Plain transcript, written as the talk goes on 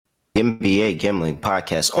NBA Gambling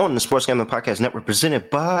Podcast on the Sports Gambling Podcast Network, presented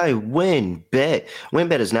by WynnBET.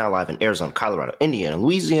 WynnBET is now live in Arizona, Colorado, Indiana,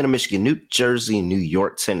 Louisiana, Michigan, New Jersey, New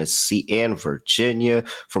York, Tennessee, and Virginia.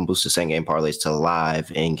 From boosted same-game parlays to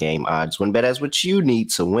live in-game odds, WynnBET has what you need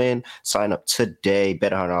to win. Sign up today.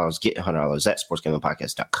 Bet $100, get $100 at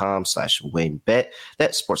sportsgamblingpodcast.com/WynnBET.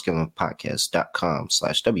 That's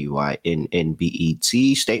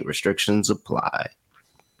sportsgamblingpodcast.com/WYNNBET. State restrictions apply.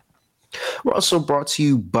 We're also brought to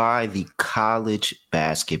you by the College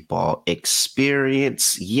Basketball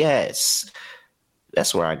Experience. Yes,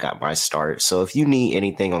 that's where I got my start. So if you need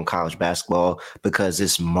anything on college basketball, because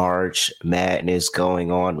it's March Madness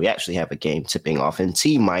going on, we actually have a game tipping off in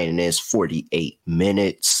T-minus 48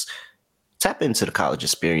 minutes. Tap into the College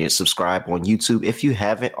Experience. Subscribe on YouTube if you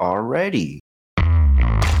haven't already.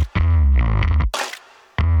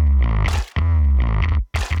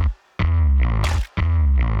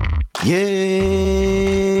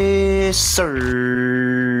 Yes, sir.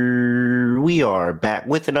 We are back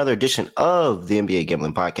with another edition of the NBA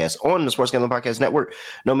Gambling Podcast on the Sports Gambling Podcast Network.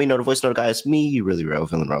 Know me, know the voice, know the guy. It's me, really real,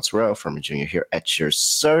 Villain Route Terrell, Furman Jr. here at your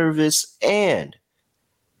service. And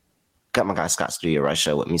got my guy Scott Studio right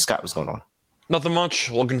show with me. Scott, what's going on? Nothing much.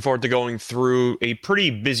 Looking forward to going through a pretty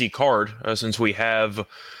busy card since we have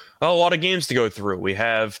a lot of games to go through. We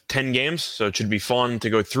have 10 games, so it should be fun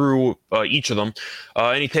to go through each of them.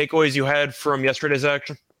 Any takeaways you had from yesterday's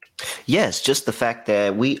action? Yes, just the fact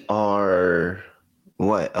that we are,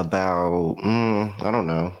 about, I don't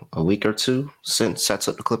know, a week or two since I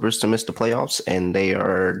took the Clippers to miss the playoffs, and they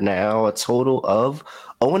are now a total of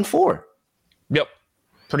 0-4. Yep,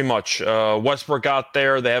 pretty much. Westbrook got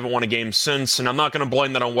there. They haven't won a game since, and I'm not going to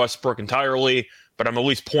blame that on Westbrook entirely, but I'm at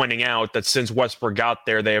least pointing out that since Westbrook got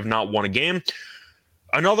there, they have not won a game.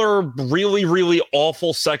 Another really, really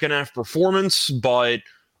awful second-half performance, but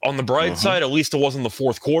on the bright side, at least it wasn't the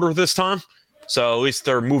fourth quarter this time. So at least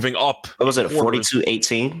they're moving up. What was it,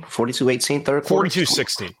 42-18? 42-18 third quarter?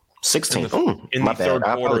 42-16. 16. In the third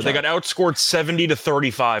quarter. They got outscored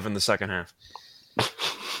 70-35 in the second half.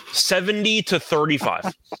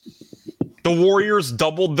 70-35. The Warriors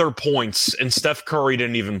doubled their points, and Steph Curry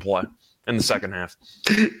didn't even play in the second half.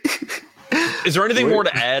 Is there anything more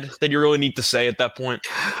to add that you really need to say at that point?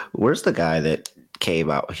 Where's the guy that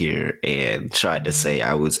came out here and tried to say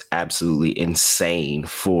I was absolutely insane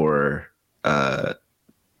for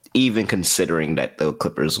even considering that the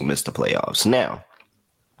Clippers will miss the playoffs? Now,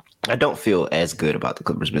 I don't feel as good about the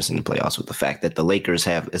Clippers missing the playoffs with the fact that the Lakers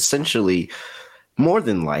have essentially more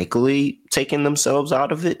than likely taken themselves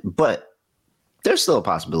out of it, but there's still a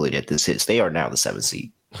possibility that this hits. They are now the 7th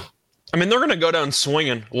seed. I mean, they're going to go down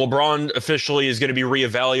swinging. LeBron officially is going to be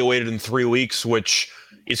reevaluated in 3 weeks, which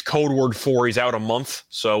is code word for he's out a month.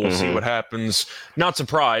 So we'll see what happens. Not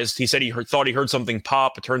surprised. He said thought he heard something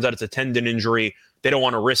pop. It turns out it's a tendon injury. They don't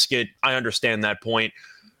want to risk it. I understand that point.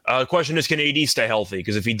 The question is, can AD stay healthy?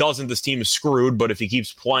 Because if he doesn't, this team is screwed. But if he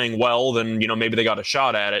keeps playing well, then maybe they got a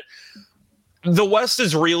shot at it. The West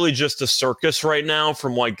is really just a circus right now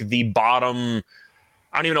from like the bottom.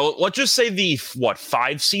 I don't even know. Let's just say the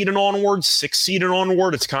 5 seed and onward, 6 seed and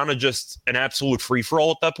onward. It's kind of just an absolute free for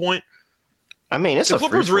all at that point. I mean, it's the a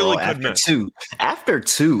Clippers free for all really could miss. After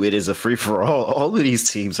two, it is a free for all. All of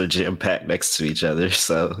these teams are jam packed next to each other.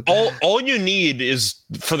 So all you need is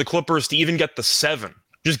for the Clippers to even get the 7.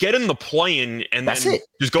 Just get in the play-in and that's then it.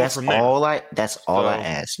 Just go from there. That's all I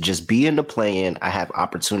ask. Just be in the play-in. I have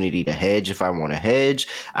opportunity to hedge if I want to hedge.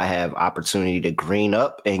 I have opportunity to green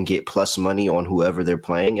up and get plus money on whoever they're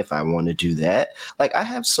playing if I want to do that. Like, I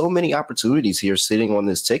have so many opportunities here sitting on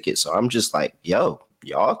this ticket. So I'm just like, yo,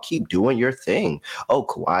 y'all keep doing your thing. Oh,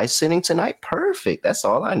 Kawhi's sitting tonight? Perfect. That's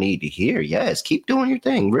all I need to hear. Yes, keep doing your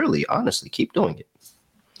thing. Really, honestly, keep doing it.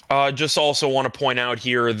 Just also want to point out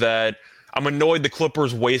here that I'm annoyed the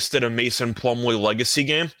Clippers wasted a Mason Plumlee legacy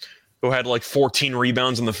game, who had like 14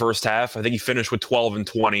 rebounds in the first half. I think he finished with 12 and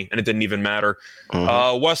 20, and it didn't even matter.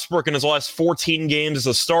 Westbrook in his last 14 games as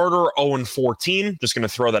a starter, 0-14. Just going to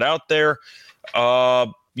throw that out there.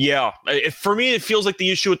 For me, it feels like the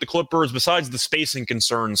issue with the Clippers, besides the spacing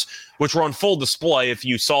concerns, which were on full display if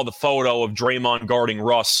you saw the photo of Draymond guarding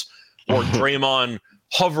Russ, or Draymond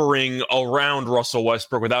hovering around Russell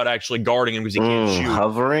Westbrook without actually guarding him because he can't shoot.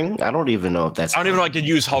 Hovering? I don't even know if that's... I don't even know if I could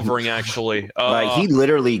use hovering, actually. He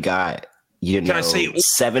literally got,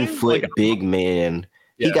 7 foot big man.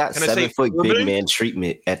 Yeah. He got 7 foot big man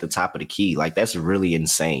treatment at the top of the key. Like, that's really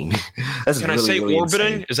insane. Can I say orbiting?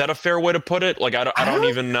 Insane. Is that a fair way to put it? Like, I don't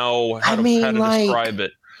even know how to describe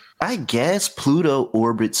it. I guess Pluto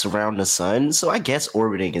orbits around the sun, so I guess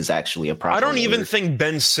orbiting is actually a proper I don't even word. think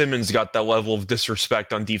Ben Simmons got that level of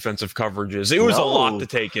disrespect on defensive coverages. It was a lot to No,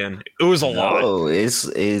 take in. It was a lot. no, it's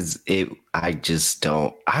is it. I just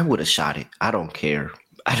don't. I would have shot it. I don't care.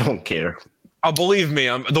 I don't care. Believe me,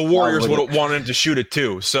 the Warriors would would've- have wanted to shoot it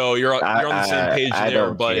too. So you're on the same page I there.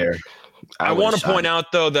 don't But care. I would've want to shot point it.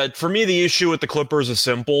 out though that for me the issue with the Clippers is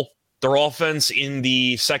simple. Their offense in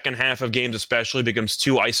the second half of games especially becomes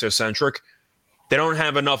too isocentric. They don't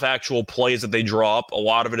have enough actual plays that they draw up. A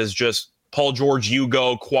lot of it is just Paul George, you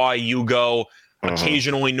go, Kawhi, you go,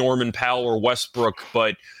 occasionally Norman Powell or Westbrook.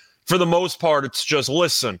 But for the most part, it's just,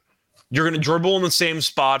 listen, you're going to dribble in the same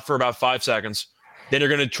spot for about 5 seconds. Then you're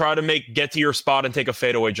going to try to get to your spot and take a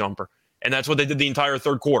fadeaway jumper. And that's what they did the entire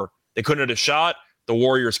third quarter. They couldn't hit a shot. The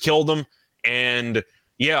Warriors killed them. And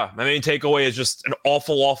yeah, my main takeaway is just an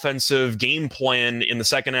awful offensive game plan in the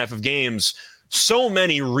second half of games. So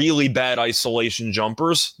many really bad isolation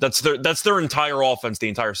jumpers. That's their entire offense the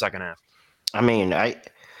entire second half. I mean,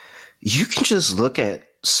 you can just look at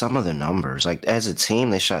some of the numbers. Like as a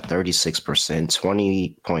team, they shot 36%,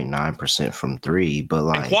 20.9% from three. But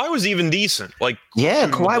like, and Kawhi was even decent. Like, yeah,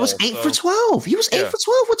 shooting the Kawhi was ball, 8 for 12. He was 8 for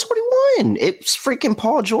 12 with 21. It's freaking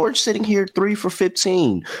Paul George sitting here 3 for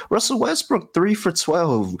 15. Russell Westbrook 3 for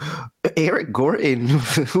 12. Eric Gordon,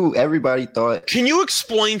 who everybody thought. Can you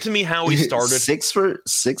explain to me how he started? 6 for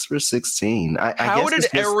 16. How did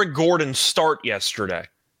Eric Gordon start yesterday?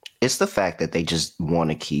 It's the fact that they just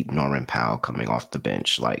want to keep Norman Powell coming off the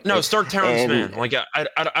bench. Like, no, start Terrence Mann. Like,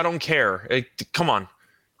 I don't care. Come on.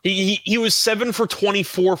 He was 7 for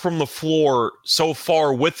 24 from the floor so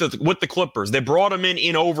far with the Clippers. They brought him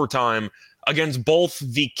in overtime against both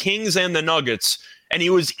the Kings and the Nuggets, and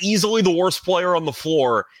he was easily the worst player on the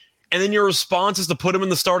floor. And then your response is to put him in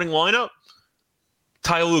the starting lineup?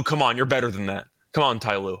 Ty Lue, come on, you're better than that. Come on,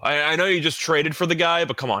 Ty Lue. I know you just traded for the guy,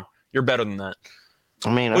 but come on, you're better than that. I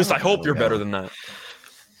mean, at least I hope you're better than that.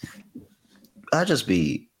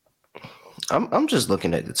 I'm just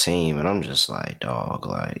looking at the team and I'm just like, dog,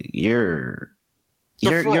 like you're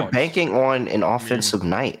banking on an offensive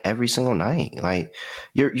night every single night. Like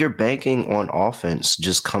you're banking on offense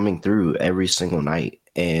just coming through every single night.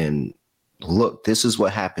 And look, this is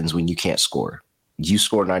what happens when you can't score. You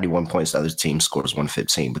score 91 points, the other team scores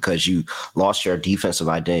 115 because you lost your defensive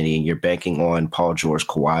identity and you're banking on Paul George,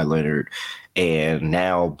 Kawhi Leonard, and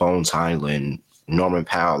now Bones Highland, Norman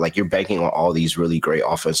Powell. Like you're banking on all these really great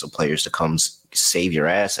offensive players to come save your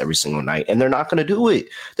ass every single night. And they're not going to do it.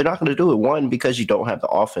 They're not going to do it. One, because you don't have the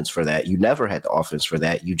offense for that. You never had the offense for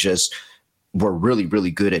that. You just were really,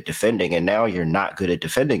 really good at defending. And now you're not good at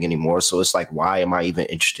defending anymore. So it's like, why am I even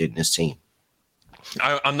interested in this team?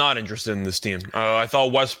 I'm not interested in this team. I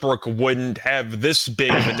thought Westbrook wouldn't have this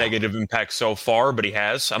big of a negative impact so far, but he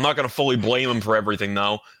has. I'm not going to fully blame him for everything,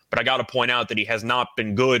 though. But I got to point out that he has not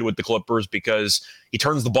been good with the Clippers because he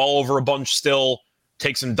turns the ball over a bunch still,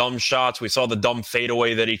 takes some dumb shots. We saw the dumb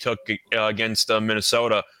fadeaway that he took against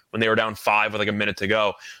Minnesota when they were down 5 with like a minute to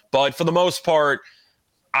go. But for the most part,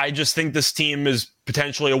 I just think this team is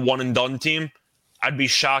potentially a one-and-done team. I'd be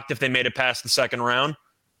shocked if they made it past the second round.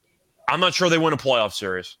 I'm not sure they win a playoff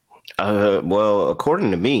series. Well,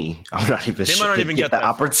 according to me, I'm not even they sure might not even get the that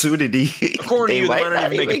opportunity. According to you, they might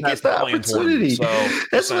not even make it past the opportunity. So,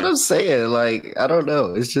 that's what I'm saying. Like, I don't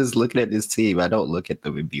know. It's just looking at this team. I don't look at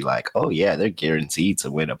them and be like, oh yeah, they're guaranteed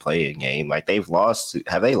to win a play-in game. Like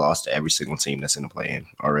have they lost to every single team that's in the play-in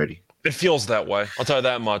already? It feels that way. I'll tell you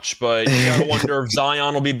that much. But you gotta wonder if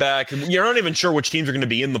Zion will be back. You're not even sure which teams are going to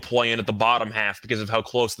be in the play-in at the bottom half because of how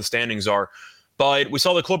close the standings are. But we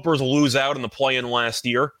saw the Clippers lose out in the play-in last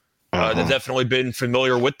year. They've definitely been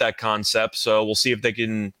familiar with that concept, so we'll see if they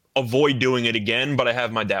can avoid doing it again, but I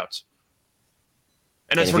have my doubts.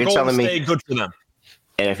 And as for Golden State, good for them.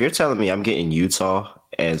 And if you're telling me I'm getting Utah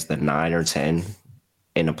as the 9 or 10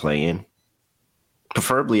 in a play-in,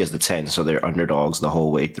 preferably as the 10, so they're underdogs the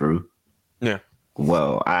whole way through. Yeah.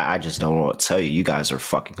 Well, I just don't know what to tell you. You guys are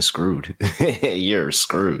fucking screwed. You're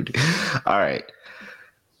screwed. All right.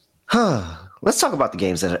 Let's talk about the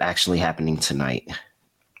games that are actually happening tonight.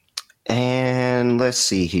 And let's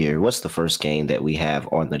see here. What's the first game that we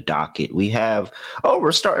have on the docket? We have,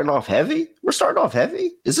 we're starting off heavy. We're starting off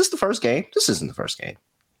heavy. Is this the first game? This isn't the first game.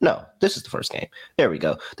 No, this is the first game. There we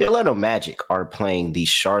go. The Orlando Magic are playing the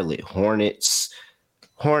Charlotte Hornets.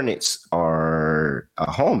 Hornets are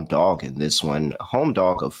a home dog in this one. A home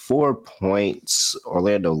dog of 4 points.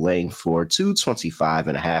 Orlando laying for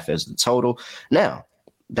 225.5 as the total. Now,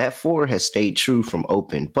 that 4 has stayed true from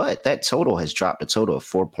open, but that total has dropped a total of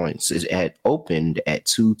 4 points. It had opened at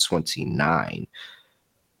 229.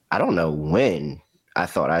 I don't know when I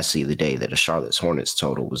thought I see the day that the Charlotte Hornets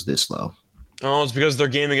total was this low. Oh, it's because their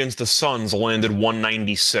game against the Suns landed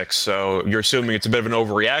 196. So you're assuming it's a bit of an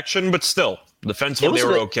overreaction, but still, defensively they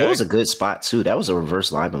were okay. It was a good spot too. That was a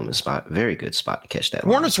reverse line movement spot. Very good spot to catch that.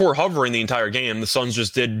 Hornets were hovering the entire game. The Suns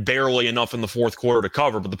just did barely enough in the fourth quarter to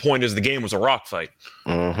cover. But the point is, the game was a rock fight.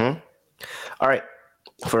 Mm-hmm. All right,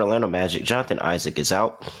 for Orlando Magic, Jonathan Isaac is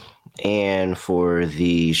out. And for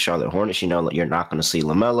the Charlotte Hornets, you're not going to see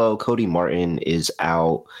LaMelo. Cody Martin is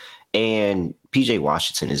out. And PJ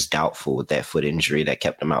Washington is doubtful with that foot injury that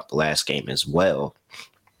kept him out the last game as well.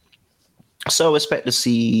 So expect to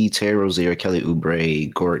see Terry Rozier, Kelly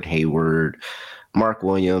Oubre, Gordon Hayward, Mark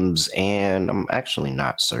Williams, and I'm actually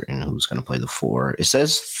not certain who's going to play the 4. It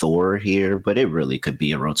says Thor here, but it really could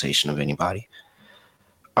be a rotation of anybody.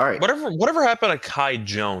 All right. Whatever happened to Kai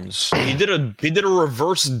Jones? He did a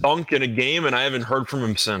reverse dunk in a game, and I haven't heard from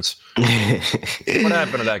him since. What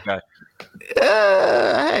happened to that guy?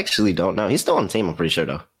 I actually don't know. He's still on the team, I'm pretty sure,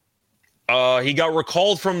 though. He got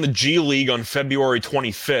recalled from the G League on February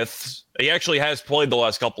 25th. He actually has played the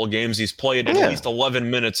last couple of games. He's played at least 11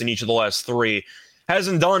 minutes in each of the last 3.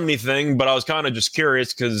 Hasn't done anything, but I was kind of just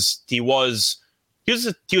curious because he was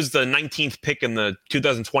the 19th pick in the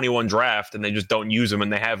 2021 draft, and they just don't use him,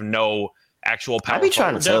 and they have no actual power. I be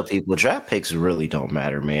trying to tell people draft picks really don't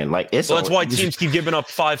matter, man. Like that's why teams keep giving up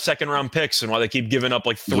 5 second-round picks, and why they keep giving up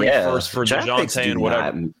like 3 firsts for DeJounte and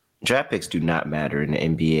whatever. Draft picks do not matter in the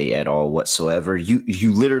NBA at all whatsoever.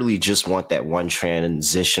 You literally just want that one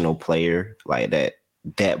transitional player, like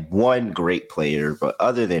that one great player. But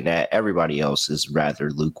other than that, everybody else is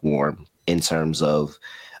rather lukewarm in terms of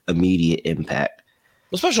immediate impact.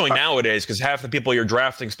 Especially nowadays, because half the people you're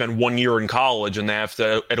drafting spend 1 year in college and they have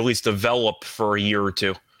to at least develop for a year or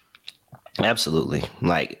 2. Absolutely.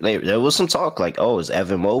 Like there was some talk like, oh, is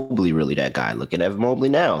Evan Mobley really that guy? Look at Evan Mobley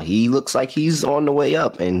now. He looks like he's on the way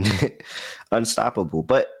up and unstoppable.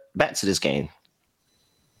 But back to this game.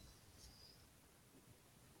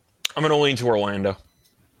 I'm going to lean to Orlando.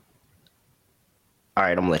 All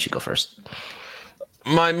right, I'm going to let you go first.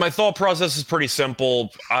 My thought process is pretty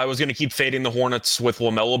simple. I was going to keep fading the Hornets with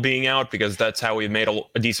LaMelo being out because that's how we made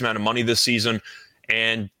a decent amount of money this season.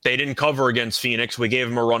 And they didn't cover against Phoenix. We gave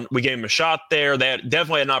them a run. We gave them a shot there. They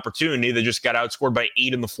definitely had an opportunity. They just got outscored by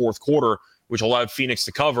 8 in the fourth quarter, which allowed Phoenix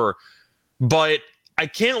to cover. But I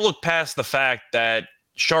can't look past the fact that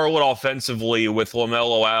Charlotte offensively with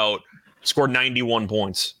LaMelo out scored 91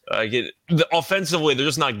 points. Offensively, they're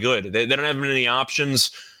just not good. They don't have any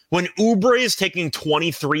options. When Oubre is taking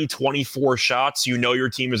 23, 24 shots, your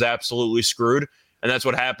team is absolutely screwed. And that's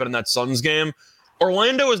what happened in that Suns game.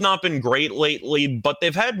 Orlando has not been great lately, but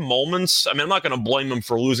they've had moments. I mean, I'm not going to blame them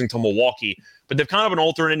for losing to Milwaukee, but they've kind of been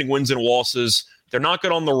alternating wins and losses. They're not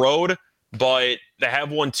good on the road, but they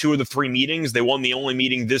have won 2 of the 3 meetings. They won the only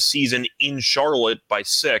meeting this season in Charlotte by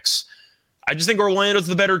 6. I just think Orlando's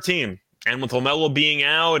the better team. And with LaMelo being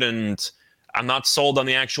out, and I'm not sold on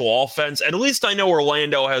the actual offense, at least I know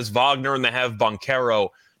Orlando has Wagner and they have Banchero.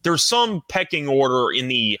 There's some pecking order in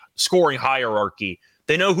the scoring hierarchy.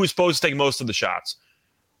 They know who's supposed to take most of the shots.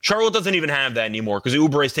 Charlotte doesn't even have that anymore because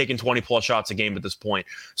Oubre is taking 20-plus shots a game at this point.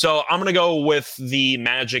 So I'm going to go with the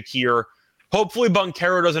Magic here. Hopefully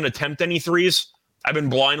Banchero doesn't attempt any threes. I've been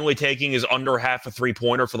blindly taking his under half a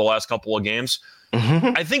three-pointer for the last couple of games.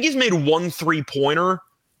 I think he's made 1 3-pointer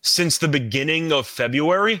since the beginning of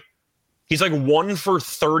February. He's like 1 for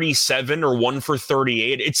 37 or 1 for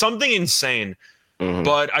 38. It's something insane.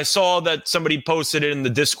 But I saw that somebody posted it in the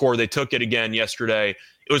Discord. They took it again yesterday.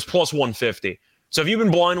 It was plus 150. So if you've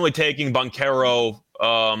been blindly taking Banchero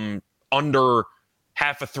under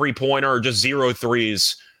half a three-pointer or just 0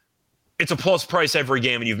 threes, it's a plus price every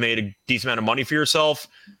game, and you've made a decent amount of money for yourself.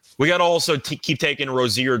 We got to also keep taking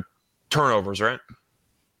Rozier turnovers, right?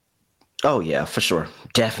 Oh yeah, for sure,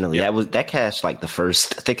 definitely. Yep. That cashed like the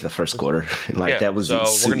first quarter. That was. So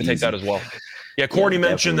we're going to take that as well. Yeah, Courtney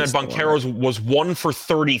mentioned that Banchero was 1 for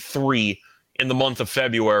 33 in the month of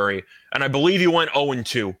February, and I believe he went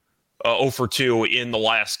 0 for 2 in the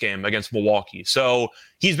last game against Milwaukee. So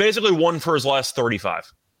he's basically 1 for his last 35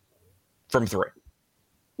 from 3.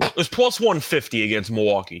 It was plus 150 against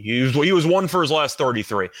Milwaukee. He was 1 for his last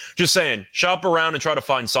 33. Just saying, shop around and try to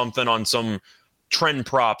find something on some trend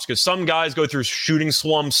props because some guys go through shooting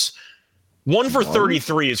slumps. 1 for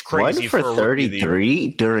 33 is crazy. 1 for 33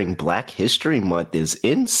 during Black History Month is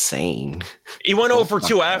insane. He went 0 for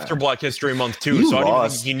 2 after Black History Month too, so I don't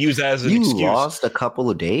think you can use that as an excuse. You lost a couple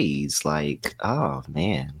of days, oh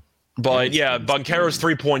man. But yeah, Banchero's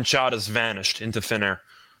 3-point shot has vanished into thin air.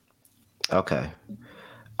 Okay,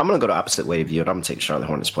 I'm gonna go the opposite way of you, and I'm gonna take Charlotte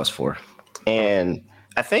Hornets plus 4. And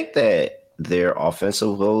I think that their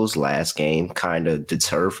offensive woes last game kind of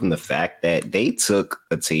deter from the fact that they took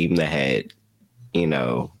a team that had,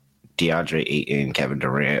 DeAndre Ayton, Kevin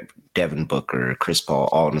Durant, Devin Booker, Chris Paul,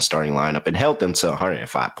 all in the starting lineup and held them to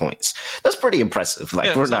 105 points. That's pretty impressive.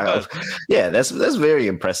 Like that's very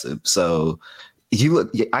impressive. So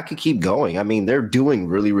I could keep going. I mean, they're doing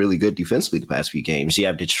really, really good defensively the past few games. You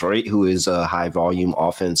have Detroit, who is a high volume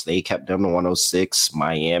offense. They kept them to 106,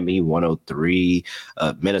 Miami 103,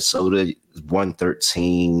 Minnesota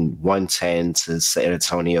 113, 110 to San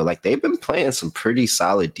Antonio. Like, they've been playing some pretty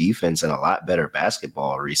solid defense and a lot better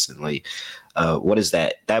basketball recently. What is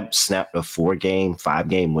that? That snapped a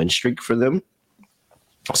 5-game win streak for them.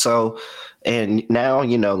 So, and now,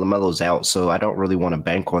 LaMelo's out, so I don't really want to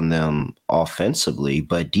bank on them offensively,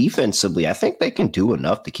 but defensively, I think they can do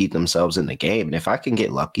enough to keep themselves in the game. And if I can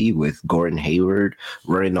get lucky with Gordon Hayward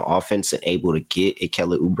running the offense and able to get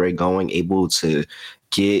Kelly Oubre going, able to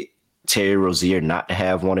get Terry Rozier not to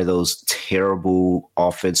have one of those terrible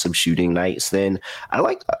offensive shooting nights, then I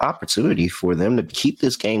like the opportunity for them to keep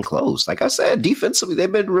this game close. Like I said, defensively,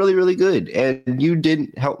 they've been really, really good. And you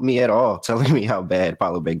didn't help me at all telling me how bad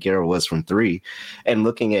Paolo Banchero was from three. And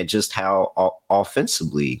looking at just how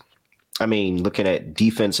offensively, looking at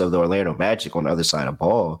defense of the Orlando Magic on the other side of the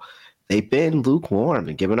ball, they've been lukewarm.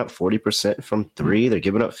 They're giving up 40% from three. They're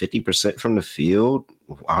giving up 50% from the field,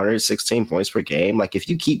 116 points per game. Like, if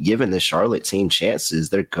you keep giving the Charlotte team chances,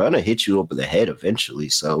 they're going to hit you over the head eventually.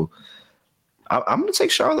 So I'm going to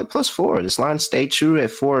take Charlotte +4. This line stayed true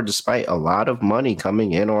at 4 despite a lot of money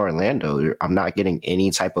coming in Orlando. I'm not getting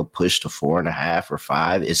any type of push to 4.5 or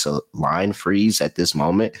 5. It's a line freeze at this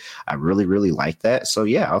moment. I really, really like that. So,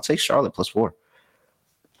 yeah, I'll take Charlotte +4.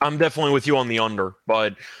 I'm definitely with you on the under,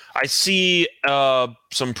 but I see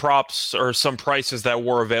some props or some prices that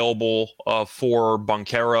were available for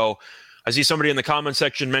Banchero. I see somebody in the comment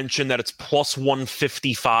section mention that it's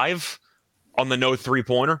 +155 on the no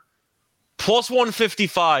three-pointer.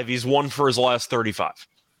 +155, he's won for his last 35.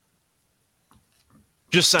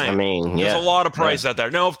 Just saying. There's a lot of price out there.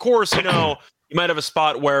 Now, of course, you might have a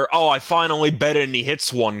spot where, I finally bet it and he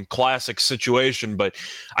hits one, classic situation, but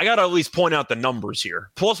I got to at least point out the numbers here.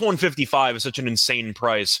 +155 is such an insane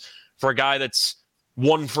price for a guy that's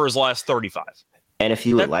won for his last 35. And if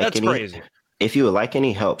you would like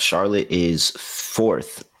any help, Charlotte is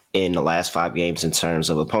 4th in the last 5 games in terms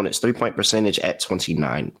of opponents' 3-point percentage at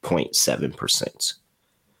 29.7%.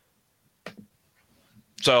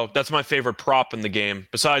 So that's my favorite prop in the game,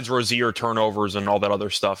 besides Rozier turnovers and all that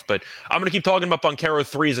other stuff. But I'm going to keep talking about Banchero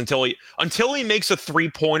threes until he makes a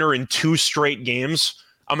three-pointer in 2 straight games.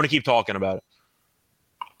 I'm going to keep talking about it.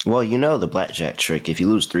 Well, the blackjack trick. If you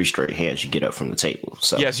lose 3 straight hands, you get up from the table.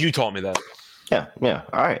 So yes, you taught me that. Yeah.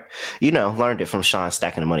 All right. Learned it from Sean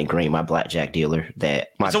Stacking the Money Green, my blackjack dealer.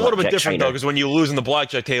 It's a little bit different, though, because when you lose in the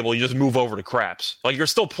blackjack table, you just move over to craps. Like, you're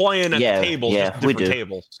still playing at the table, just different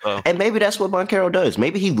tables. So. And maybe that's what Banchero does.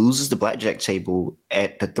 Maybe he loses the blackjack table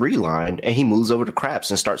at the 3 line, and he moves over to craps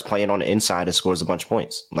and starts playing on the inside and scores a bunch of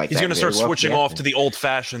points. Like, he's going to start switching off to the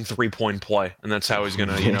old-fashioned 3-point play, and that's how he's going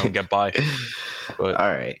to, get by. But.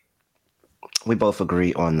 All right. We both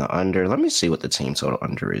agree on the under. Let me see what the team total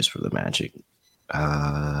under is for the Magic.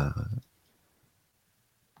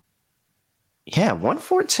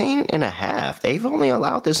 114.5. They've only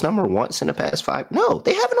allowed this number once in the past 5. No,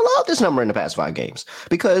 they haven't allowed this number in the past 5 games.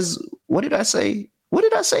 Because what did I say?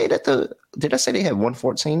 Did I say they had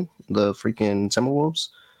 114? The freaking Timberwolves?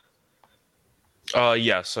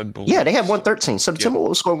 Yes, I believe. Yeah, they had 113. So the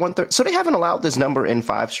Timberwolves scored 113. So they haven't allowed this number in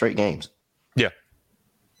 5 straight games. Yeah.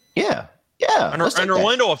 Yeah. And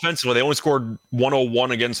Orlando offensively, they only scored 101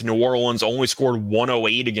 against New Orleans, only scored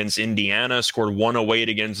 108 against Indiana, scored 108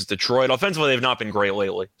 against Detroit. Offensively, they've not been great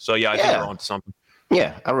lately. So, I think they're onto something.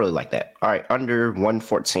 Yeah, I really like that. All right, under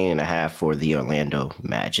 114.5 for the Orlando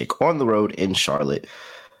Magic on the road in Charlotte.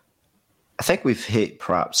 I think we've hit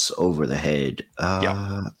props over the head.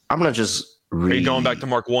 I'm going to just read. Are you going back to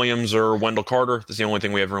Mark Williams or Wendell Carter? That's the only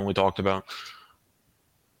thing we ever really talked about.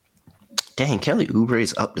 Dang, Kelly Oubre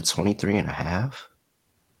is up to 23.5.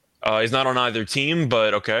 He's not on either team,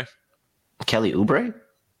 but okay. Kelly Oubre?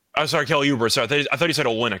 I'm sorry, Kelly Oubre. Sorry, I thought he said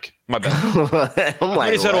Olynyk. My bad. I'm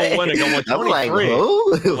like, he said Olynyk. I'm like, 23. I'm like,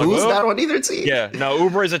 who? Who's not on either team? Yeah, no,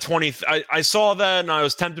 Oubre's at 20. I saw that and I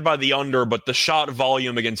was tempted by the under, but the shot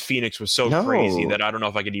volume against Phoenix was so crazy that I don't know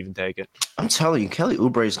if I could even take it. I'm telling you, Kelly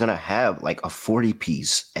Oubre is going to have like a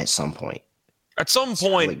 40-piece at some point. At some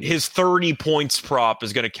point, his 30 points prop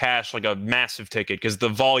is going to cash like a massive ticket because the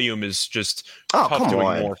volume is just tough to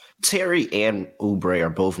ignore. Terry and Oubre are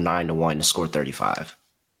both 9-1 to score 35.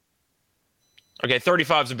 Okay,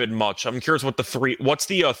 35 is a bit much. I'm curious what's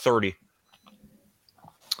the 30?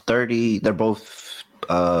 30. They're both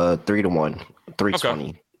 3-1, 320.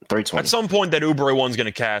 Okay. 320. At some point, that Oubre one's going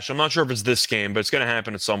to cash. I'm not sure if it's this game, but it's going to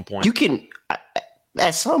happen at some point. You can,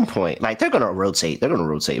 at some point, like they're going to rotate. They're going to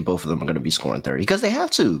rotate. Both of them are going to be scoring 30 because they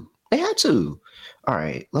have to. They have to. All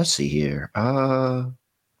right, let's see here. I'm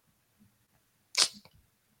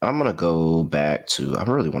going to go back to, I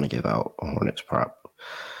really want to give out a Hornets prop.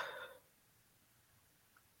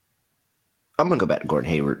 I'm going to go back to Gordon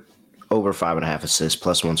Hayward. Over 5.5 assists,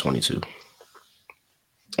 plus 122.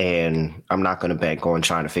 And I'm not going to bank on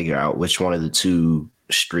trying to figure out which one of the two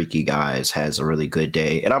streaky guys has a really good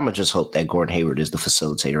day. And I'm going to just hope that Gordon Hayward is the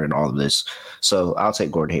facilitator in all of this. So I'll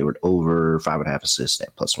take Gordon Hayward over 5.5 assists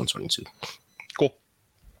at plus 122. Cool.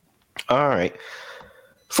 All right.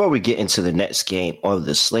 Before we get into the next game of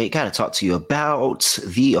the slate, got to talk to you about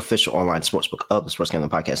the official online sportsbook of the Sports Gambling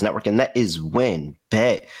Podcast Network, and that is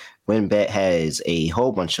WynnBET. WynnBET has a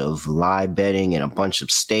whole bunch of live betting in a bunch of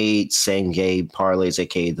states, same game parlays,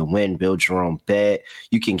 aka the Win, build your own bet.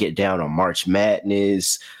 You can get down on March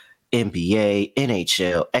Madness, NBA,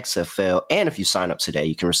 NHL, XFL, and if you sign up today,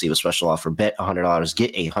 you can receive a special offer. Bet $100,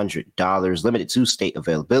 get $100, limited to state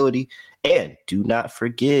availability. And do not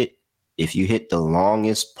forget, if you hit the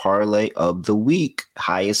longest parlay of the week,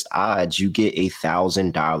 highest odds, you get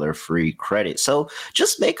 $1,000 free credit. So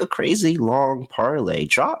just make a crazy long parlay.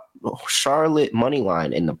 Drop Charlotte money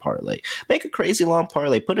line in the parlay. Make a crazy long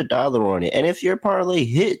parlay. Put $1 on it. And if your parlay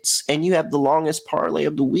hits and you have the longest parlay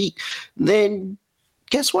of the week, then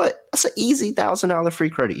guess what? That's an easy $1,000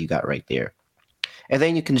 free credit you got right there. And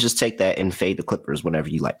then you can just take that and fade the Clippers whenever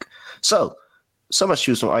you like. So much to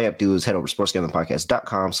choose from. All you have to do is head over to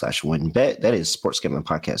sportsgamblingpodcast.com/WynnBET. That is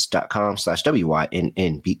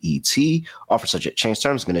sportsgamblingpodcast.com/WYNNBET. Offer subject change,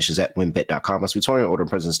 terms and conditions at wynnbet.com. Must be 21 order in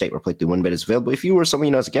present state where play through WynnBET is available. If you or someone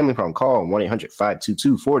you know has a gambling problem, call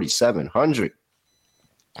 1-800-522-4700.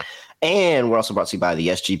 And we're also brought to you by the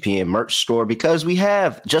SGPN merch store because we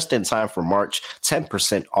have, just in time for March,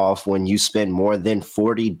 10% off when you spend more than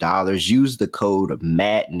 $40. Use the code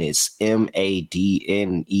MADNESS, MADNESS,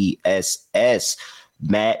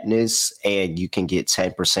 Madness, and you can get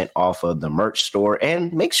 10% off of the merch store.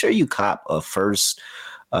 And make sure you cop a first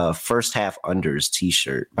half unders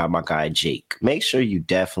t-shirt by my guy Jake. Make sure you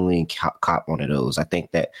definitely cop one of those. I think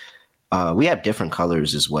that we have different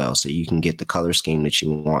colors as well, so you can get the color scheme that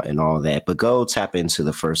you want and all that. But go tap into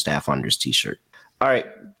the first half unders t-shirt. All right,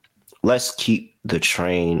 let's keep the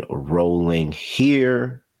train rolling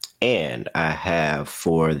here. And I have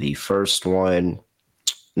for the first one,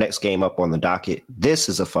 next game up on the docket. This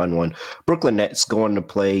is a fun one. Brooklyn Nets going to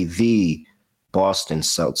play the Boston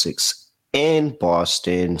Celtics in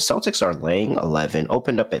Boston. Celtics are laying 11,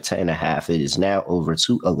 opened up at 10.5. It is now over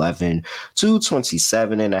to 11.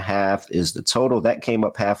 227.5 is the total. That came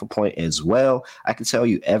up half a point as well. I can tell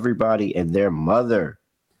you everybody and their mother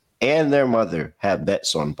have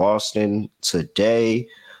bets on Boston today.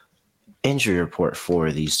 Injury report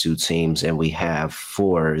for these two teams, and we have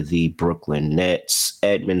for the Brooklyn Nets,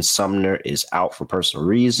 Edmund Sumner is out for personal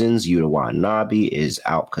reasons. Yuta Watanabe is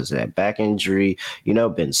out because of that back injury.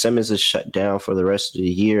 Ben Simmons is shut down for the rest of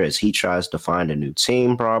the year as he tries to find a new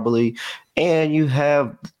team probably. And you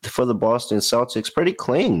have for the Boston Celtics pretty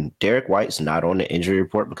clean. Derek White's not on the injury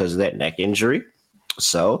report because of that neck injury.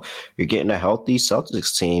 So you're getting a healthy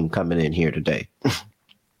Celtics team coming in here today.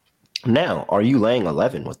 Now, are you laying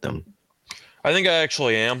 11 with them? I think I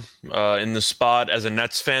actually am in the spot. As a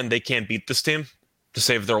Nets fan, they can't beat this team to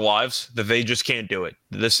save their lives. That they just can't do it.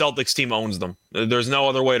 The Celtics team owns them. There's no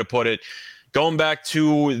other way to put it. Going back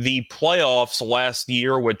to the playoffs last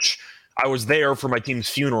year, which I was there for my team's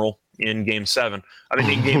funeral in Game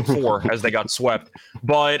 4, as they got swept.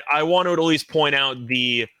 But I want to at least point out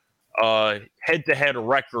the head-to-head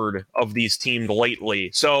record of these teams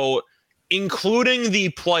lately. So, including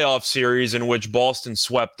the playoff series in which Boston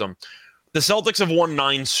swept them, the Celtics have won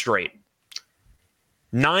 9 straight.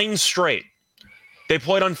 9 straight. They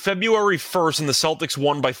played on February 1st, and the Celtics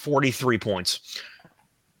won by 43 points.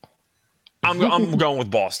 I'm going with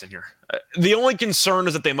Boston here. The only concern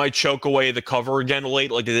is that they might choke away the cover again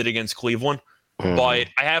late like they did against Cleveland. But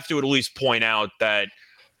I have to at least point out that,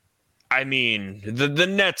 the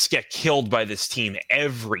Nets get killed by this team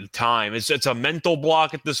every time. It's a mental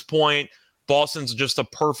block at this point. Boston's just a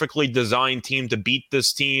perfectly designed team to beat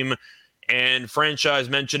this team. And franchise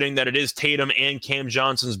mentioning that it is Tatum and Cam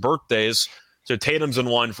Johnson's birthdays. So Tatum's in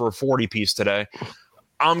line for a 40-piece today.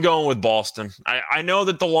 I'm going with Boston. I know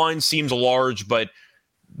that the line seems large, but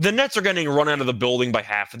the Nets are getting run out of the building by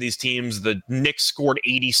half of these teams. The Knicks scored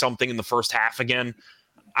 80-something in the first half again.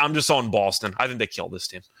 I'm just on Boston. I think they kill this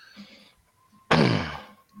team.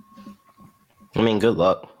 I mean, good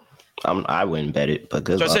luck. I wouldn't bet it, but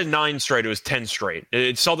good So luck. I said 9 straight. It was 10 straight.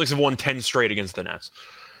 Celtics have won 10 straight against the Nets.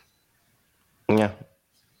 Yeah.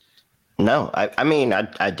 No, I mean,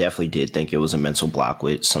 I definitely did think it was a mental block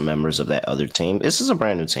with some members of that other team. This is a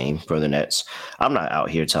brand new team for the Nets. I'm not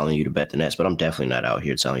out here telling you to bet the Nets, but I'm definitely not out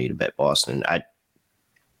here telling you to bet Boston. I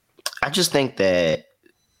just think that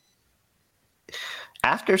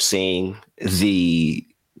after seeing the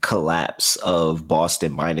collapse of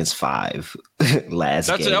Boston -5 last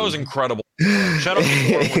game. That was incredible. Shout out to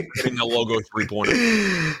Portland hitting the logo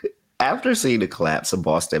 3-pointer. After seeing the collapse of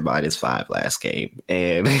Boston -5 last game,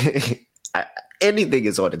 and anything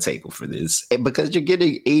is on the table for this, and because you're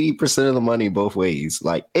getting 80% of the money both ways.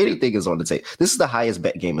 Like, anything is on the table. This is the highest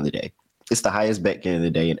bet game of the day. It's the highest bet game of the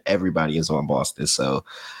day, and everybody is on Boston. So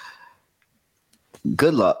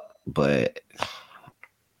good luck, but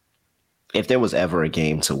if there was ever a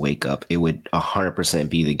game to wake up, it would 100%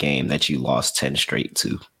 be the game that you lost 10 straight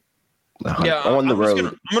to. Yeah, on the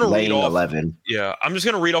road, I'm gonna read off 11. Yeah, I'm just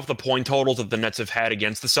going to read off the point totals that the Nets have had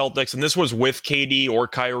against the Celtics, and this was with KD or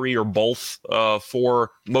Kyrie or both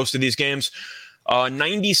for most of these games.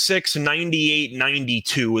 96, 98,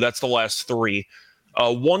 92. That's the last three.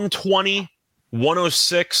 120,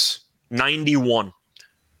 106, 91.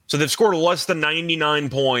 So they've scored less than 99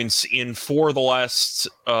 points in 4 of the last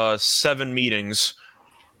 7 meetings.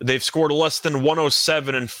 They've scored less than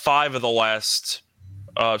 107 in 5 of the last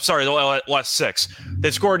the last 6.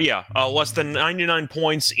 They've scored, less than 99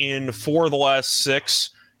 points in 4 of the last 6,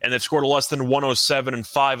 and they've scored less than 107 in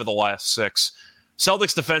 5 of the last 6.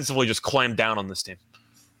 Celtics defensively just clamped down on this team.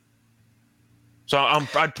 So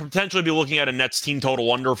I'd potentially be looking at a Nets team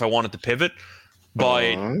total under if I wanted to pivot.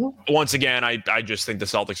 But once again, I just think the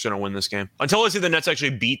Celtics are going to win this game. Until I see the Nets actually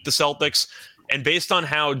beat the Celtics, and based on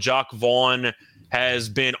how Jacque Vaughn has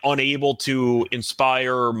been unable to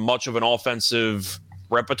inspire much of an offensive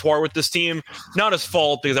repertoire with this team, not his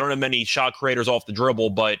fault because I don't have many shot creators off the dribble,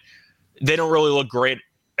 but they don't really look great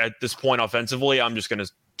at this point offensively. I'm just going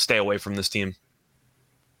to stay away from this team.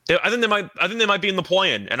 I think they might be in the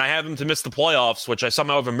play-in, and I have them to miss the playoffs, which I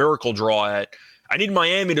somehow have a miracle draw at. I need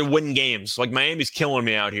Miami to win games. Like, Miami's killing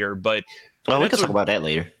me out here, but we can talk about that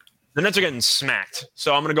later. The Nets are getting smacked,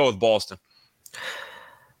 so I'm going to go with Boston.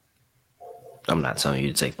 I'm not telling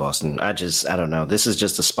you to take Boston. I don't know. This is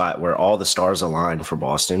just a spot where all the stars align for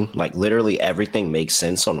Boston. Like, literally everything makes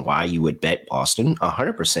sense on why you would bet Boston.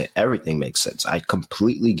 100% everything makes sense. I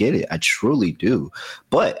completely get it. I truly do.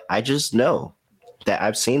 But I just know that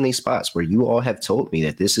I've seen these spots where you all have told me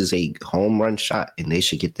that this is a home run shot and they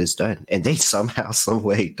should get this done. And they somehow, some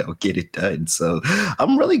way don't get it done. So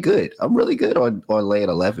I'm really good. I'm really good on laying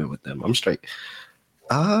 11 with them. I'm straight.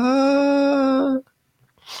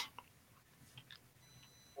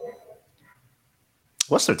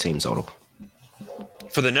 What's their team total?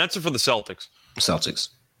 For the Nets or for the Celtics? Celtics.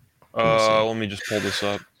 Let me just pull this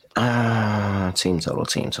up. Team total.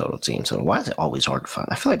 Why is it always hard to find?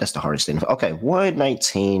 I feel like that's the hardest thing. Okay,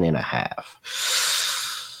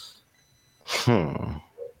 119.5.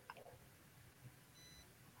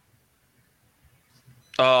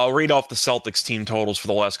 I'll read off the Celtics team totals for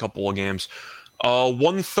the last couple of games.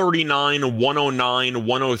 139, 109,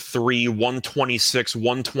 103, 126,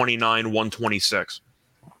 129, 126.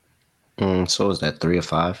 So is that 3 of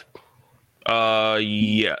 5? 4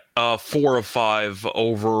 of 5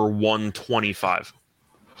 over 125.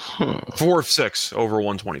 4 of 6 over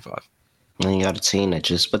 125. And you got a team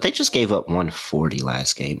but they just gave up 140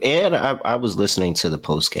 last game. And I was listening to the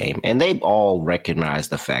post game, and they all recognize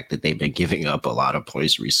the fact that they've been giving up a lot of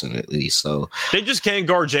points recently. So they just can't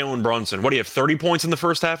guard Jalen Brunson. What do you have? 30 points in the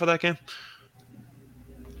first half of that game?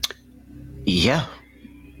 Yeah.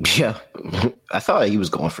 I thought he was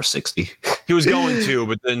going for 60. He was going to,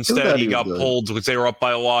 but instead he got pulled because they were up by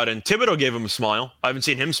a lot. And Thibodeau gave him a smile. I haven't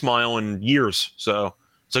seen him smile in years. So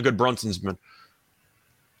it's a good Brunson's been.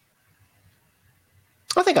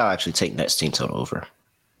 I think I'll actually take Nets team total over.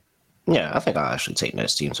 Yeah, I think I'll actually take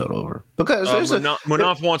Nets team total over. Because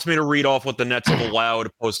Munaf wants me to read off what the Nets have allowed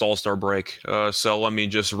post All-Star break. So let me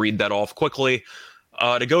just read that off quickly.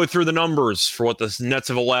 To go through the numbers for what the Nets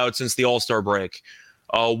have allowed since the All-Star break.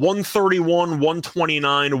 131,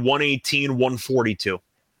 129, 118, 142.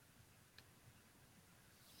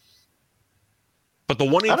 But the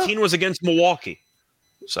 118 was against Milwaukee.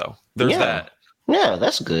 So there's that. Yeah,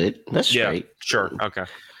 that's good. That's straight. Yeah, sure. Okay.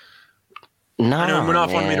 No, I know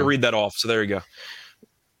Munaf wanted me to read that off, so there you go.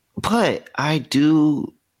 But I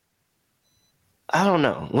don't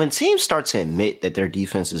know. When teams start to admit that their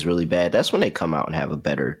defense is really bad, that's when they come out and have a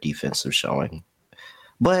better defensive showing.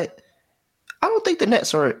 But I don't think the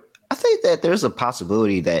Nets are I think that there's a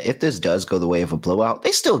possibility that if this does go the way of a blowout,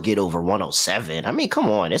 they still get over 107. I mean, come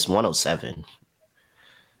on, it's 107.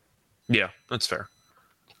 Yeah, that's fair.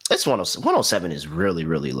 It's 107. 107 is really,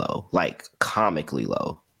 really low, like comically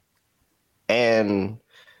low. And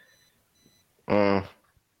nah,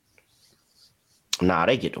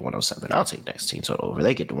 they get to 107. I'll take next team total over.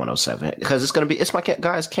 They get to 107 because it's my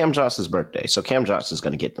guys Cam Johnson's birthday, so Cam Johnson's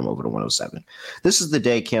going to get them over to 107. This is the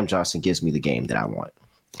day Cam Johnson gives me the game that I want.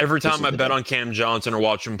 Every time I bet on Cam Johnson or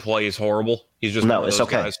watch him play, he's horrible. He's just no, it's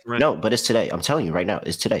okay. No, but it's today. I'm telling you right now,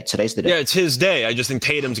 it's today. Today's the day. Yeah, it's his day. I just think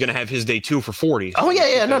Tatum's going to have his day too for 40. Oh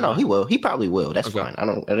yeah. No, he will. He probably will. That's fine.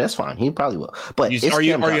 That's fine. He probably will. But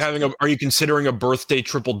are you considering a birthday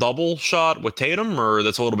triple double shot with Tatum, or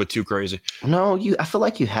that's a little bit too crazy? No, I feel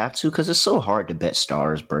like you have to because it's so hard to bet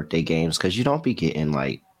stars birthday games because you don't be getting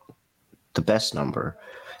like the best number.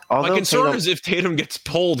 Although my concern is if Tatum gets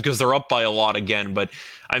pulled because they're up by a lot again. But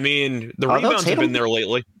I mean, the rebounds have been there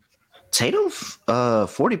lately. Tatum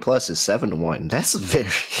 40 plus is 7-1. That's very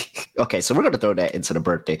okay. So we're gonna throw that into the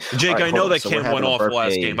birthday. Jake, right, I know that Cam went off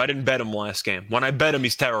last game. I didn't bet him last game. When I bet him,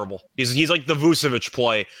 he's terrible. He's like the Vucevic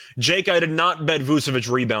play. Jake, I did not bet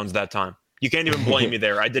Vucevic rebounds that time. You can't even blame me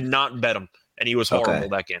there. I did not bet him, and he was horrible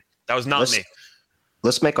that game. That was not me.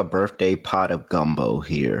 Let's make a birthday pot of gumbo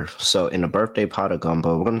here. So in the birthday pot of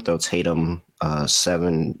gumbo, we're going to throw Tatum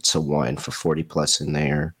 7-1 for 40 plus in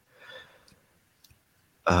there.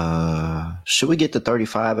 Should we get the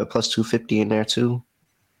 35 at plus 250 in there too?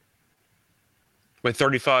 Wait,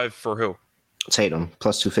 35 for who? Tatum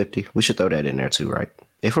plus 250. We should throw that in there too, right?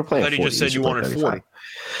 If we're playing 40, you just said you wanted 40.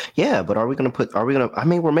 Yeah, but I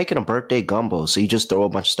mean, we're making a birthday gumbo, so you just throw a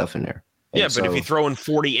bunch of stuff in there. Yeah, but if you throw in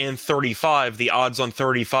 40 and 35, the odds on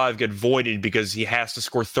 35 get voided because he has to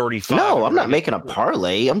score 35. No, I'm not making a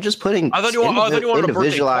parlay. I'm just putting I thought you wanted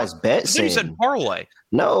individualized bets in. You said parlay.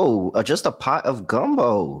 No, just a pot of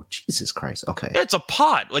gumbo. Jesus Christ. Okay. Yeah, it's a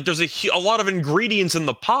pot. Like there's a lot of ingredients in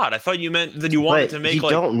the pot. I thought you meant that you wanted to make you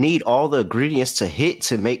don't need all the ingredients to hit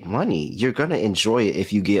to make money. You're going to enjoy it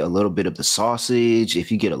if you get a little bit of the sausage,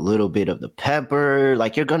 if you get a little bit of the pepper.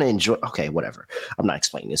 Like you're going to enjoy. Okay, whatever. I'm not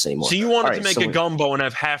explaining this anymore. So you wanted to make a gumbo and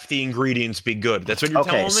have half the ingredients be good. That's what you're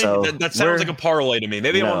telling me? So that sounds like a parlay to me.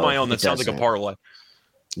 Maybe I'm on my own. That sounds like a parlay.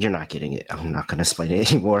 You're not getting it. I'm not going to explain it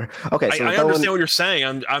anymore. Okay, so I understand what you're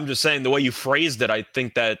saying. I'm just saying the way you phrased it, I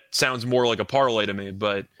think that sounds more like a parlay to me.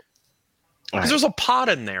 But because there's a pot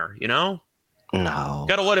in there, you know? No.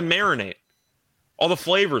 Got to let it marinate. All the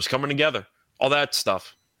flavors coming together. All that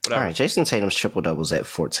stuff. Whatever. All right, Jason Tatum's triple doubles at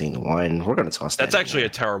 14-1. We're going to toss that. That's actually a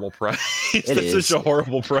terrible price. That's such a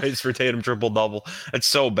horrible price for Tatum triple double. It's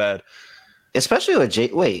so bad. Especially with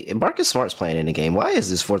Marcus Smart's playing in the game. Why is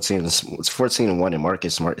this 14-1 and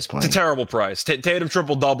Marcus Smart is playing? It's a terrible price. Tatum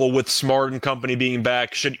triple double with Smart and company being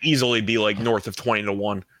back should easily be like north of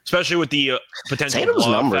 20-1, especially with the potential. Tatum's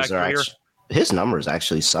numbers his numbers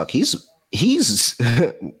actually suck. He's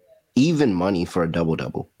even money for a double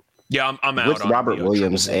double. Yeah, I'm out with Robert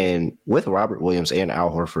Williams and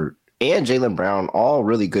Al Horford and Jaylen Brown, all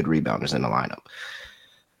really good rebounders in the lineup.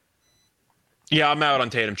 Yeah, I'm out on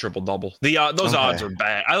Tatum triple double. Those odds are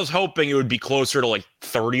bad. I was hoping it would be closer to like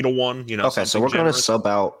 30-1. You know. Okay, so we're gonna sub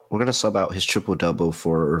out. We're gonna sub out his triple double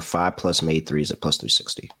for 5+ made threes at plus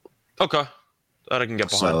 360. Okay, that I can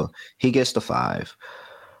get behind. So he gets the 5.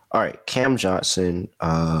 All right, Cam Johnson.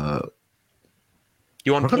 You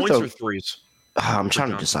want points or threes? I'm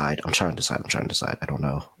trying to decide. I don't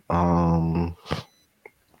know. Oh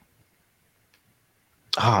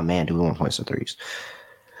man, do we want points or threes?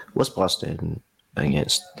 What's Boston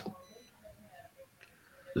against?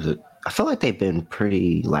 I feel like they've been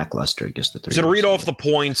pretty lackluster against the three. So to read off the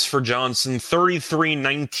points for Johnson, 33,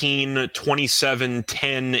 19, 27,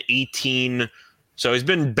 10, 18. So he's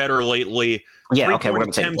been better lately. Yeah, okay, we're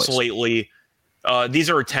going to take attempts lately. These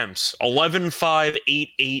are attempts. 11, 5, 8,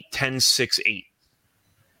 8, 10, 6, 8.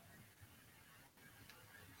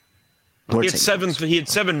 He had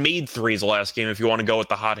 7 made threes last game if you want to go with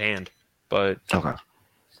the hot hand. But okay.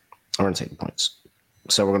 I'm going to take the points.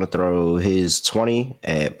 So we're going to throw his 20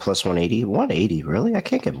 at plus 180. 180, really? I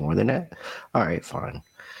can't get more than that. All right, fine.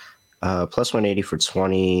 Plus 180 for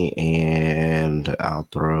 20, and I'll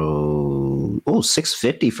throw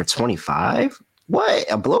 650 for 25. What?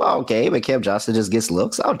 A blowout game and Cam Johnson just gets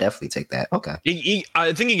looks? I'll definitely take that. Okay.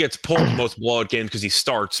 I think he gets pulled in most blowout games because he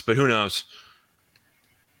starts, but who knows?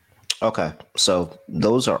 Okay, so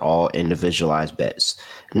those are all individualized bets.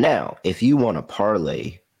 Now, if you want to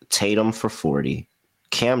parlay Tatum for 40,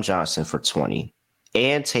 Cam Johnson for 20,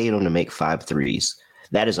 and Tatum to make 5 threes,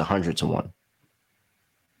 that is 100-1.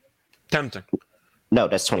 Tempting. No,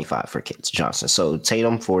 that's 25 for kids, Johnson. So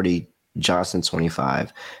Tatum 40, Johnson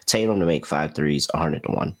 25. Tatum to make 5 threes, 100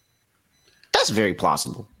 to 1. That's very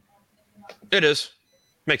plausible. It is.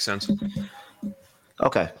 Makes sense.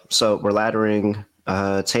 Okay, so we're laddering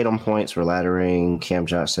Tatum points. We're laddering Cam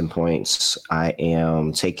Johnson points. I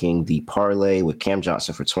am taking the parlay with Cam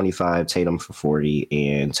Johnson for 25, Tatum for 40,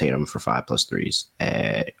 and Tatum for 5 plus threes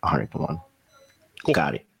at 100 to 1. Cool.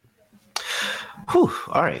 Got it. Whew,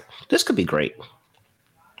 all right, this could be great.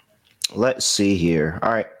 Let's see here.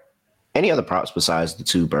 All right. Any other props besides the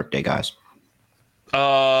 2 birthday guys?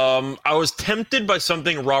 I was tempted by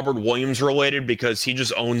something Robert Williams related because he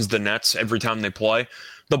just owns the Nets every time they play.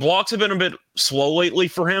 The blocks have been a bit slow lately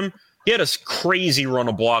for him. He had a crazy run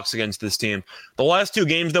of blocks against this team. The last 2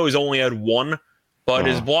 games, though, he's only had 1, but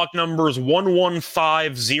his block number is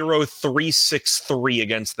 1150363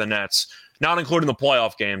 against the Nets, not including the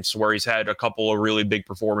playoff games where he's had a couple of really big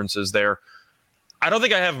performances there. I don't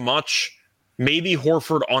think I have much. Maybe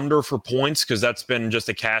Horford under for points because that's been just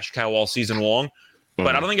a cash cow all season long.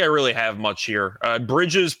 But I don't think I really have much here.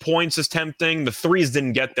 Bridges points is tempting. The threes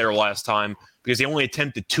didn't get there last time because he only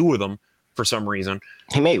attempted 2 of them for some reason.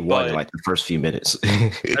 He made 1 in like the first few minutes.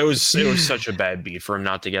 it was such a bad beat for him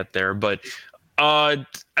not to get there. But I'd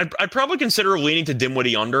probably consider leaning to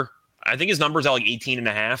Dinwiddie under. I think his number's at like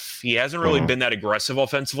 18.5. He hasn't really been that aggressive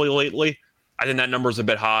offensively lately. I think that number's a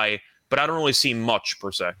bit high. But I don't really see much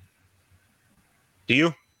per se. Do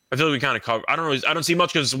you? I feel like we kind of cover. I don't see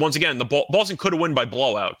much because once again, the Boston could have won by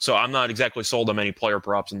blowout, so I'm not exactly sold on many player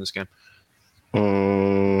props in this game.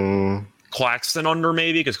 Claxton under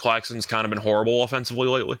maybe because Claxton's kind of been horrible offensively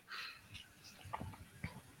lately.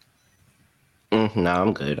 No,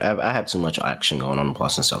 I'm good. I have too much action going on the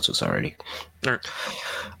Boston Celtics already.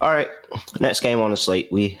 All right. Next game on the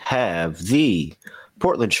slate, we have the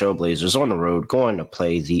Portland Trailblazers on the road going to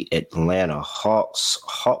play the Atlanta Hawks.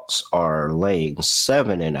 Hawks are laying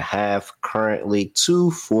 7.5 currently.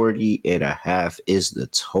 240.5 is the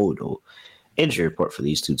total injury report for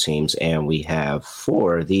these 2 teams. And we have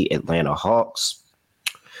for the Atlanta Hawks,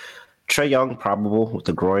 Trae Young probable with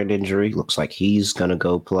the groin injury. Looks like he's going to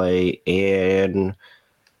go play. And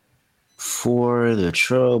for the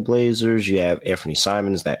Trailblazers, you have Anthony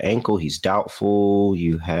Simons, that ankle, he's doubtful.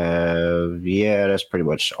 You have, that's pretty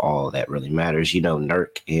much all that really matters. You know,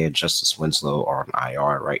 Nurk and Justice Winslow are on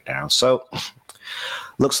IR right now. So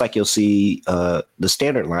looks like you'll see the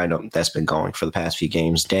standard lineup that's been going for the past few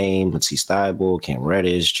games. Dame, Matisse Thybulle, Cam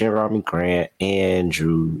Reddish, Jeremy Grant, and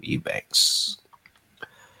Drew Eubanks.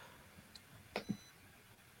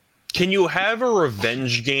 Can you have a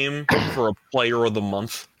revenge game for a player of the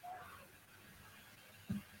month?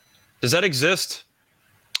 Does that exist?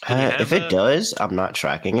 If it does, I'm not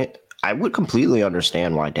tracking it. I would completely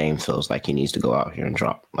understand why Dame feels like he needs to go out here and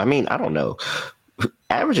drop. I mean, I don't know.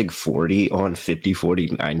 Averaging 40 on 50,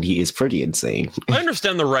 40, 90 is pretty insane. I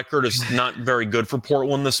understand the record is not very good for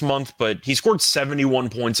Portland this month, but he scored 71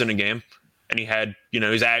 points in a game, and he had,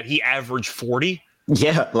 he averaged 40.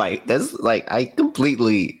 Yeah, like that's like I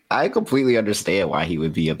completely understand why he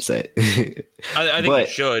would be upset. I think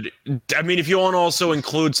he should. I mean, if you want to also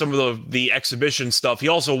include some of the exhibition stuff, he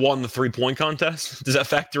also won the 3-point contest. Does that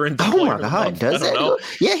factor into? Oh my God, does that? Know.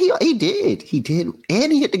 Yeah, he did,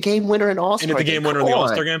 and he hit the game winner in All-Star. And hit the game winner in the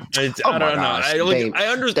All-Star game. I don't know. I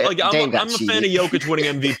understand. Like I'm a fan of Jokic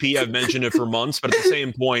winning MVP. I've mentioned it for months, but at the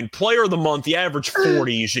same point, Player of the Month, the average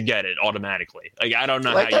 40, you should get it automatically. Like I don't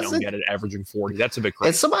know how you don't get it averaging 40. That's a bit crazy.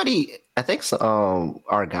 And somebody, I think,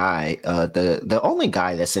 our guy, the only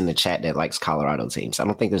guy that's in the chat that likes Colorado teams. I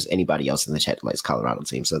don't think there's anybody else in the chat that likes Colorado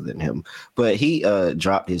teams other than him. But he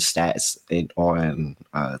dropped his stats on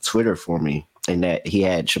Twitter for me, and that he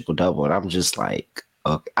had triple-double, and I'm just like,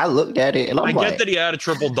 okay. I looked at it, and I get that he had a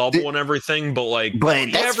triple-double and everything, but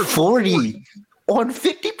that's 40 on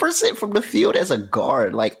 50% from the field as a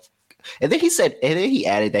guard, like. And then he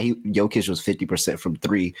added that Jokic was 50% from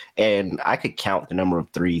 3, and I could count the number of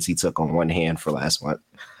threes he took on one hand for last month.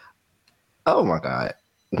 Oh my God,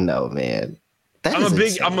 no, man! I'm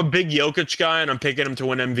a big Jokic guy, and I'm picking him to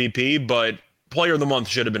win MVP. But Player of the Month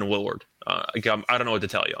should have been Lillard. I don't know what to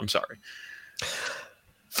tell you. I'm sorry.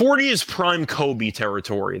 40 is prime Kobe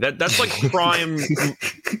territory. That's like prime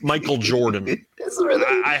Michael Jordan. Really,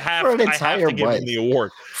 I have to give him the award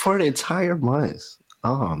for an entire month.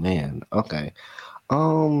 Oh man. Okay.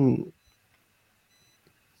 Are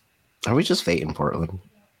we just fading Portland?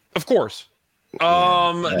 Of course. The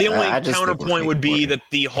only counterpoint would be that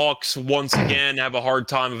the Hawks once again have a hard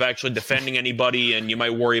time of actually defending anybody, and you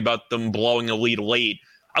might worry about them blowing a lead late.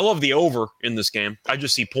 I love the over in this game. I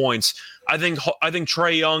just see points. I think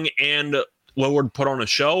Trae Young and Lillard put on a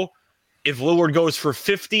show. if Lillard goes for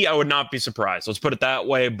 50, I would not be surprised. Let's put it that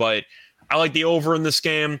way. But I like the over in this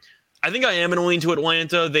game. I think I am going to lean to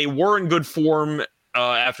Atlanta. They were in good form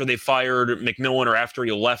after they fired McMillan, or after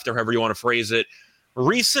he left, or however you want to phrase it.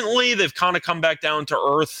 Recently, they've kind of come back down to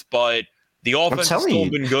earth, but the offense has still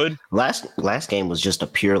been good. Last game was just a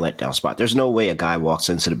pure letdown spot. There's no way a guy walks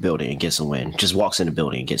into the building and gets a win. Just walks in the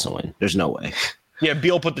building and gets a win. There's no way. Yeah,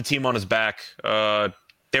 Beal put the team on his back.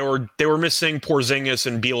 They were missing Porzingis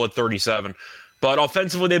and Beal at 37. But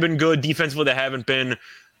offensively, they've been good. Defensively, they haven't been.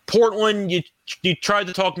 Portland, you tried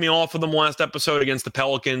to talk me off of them last episode against the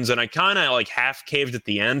Pelicans, and I kind of like half caved at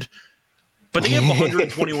the end. But they gave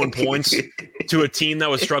 121 points to a team that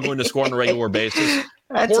was struggling to score on a regular basis.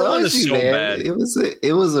 Portland is so bad.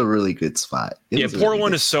 It was a really good spot.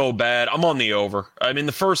 Portland is so bad. I'm on the over. I mean,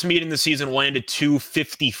 the first meeting this season landed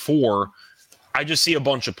 254. I just see a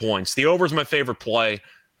bunch of points. The over is my favorite play,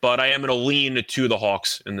 but I am going to lean to the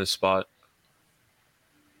Hawks in this spot.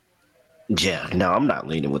 Yeah, no, I'm not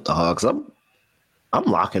leaning with the Hawks. I'm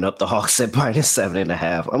locking up the Hawks at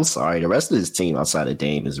 -7.5. I'm sorry. The rest of this team outside of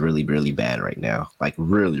Dame is really, really bad right now. Like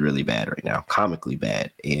really, really bad right now. Comically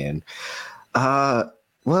bad. And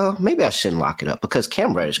well, maybe I shouldn't lock it up because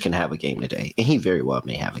Cam Reddish can have a game today, and he very well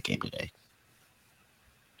may have a game today.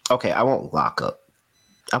 Okay, I won't lock up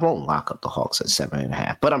the Hawks at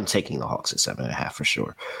 7.5, but I'm taking the Hawks at 7.5 for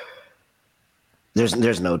sure.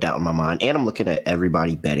 There's no doubt in my mind. And I'm looking at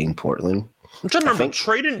everybody betting Portland. I'm trying to remember,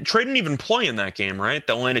 Trey didn't even play in that game, right?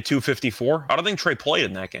 That landed 254. I don't think Trey played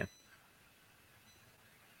in that game.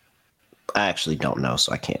 I actually don't know,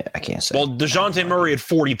 so I can't say. Well, DeJounte Murray had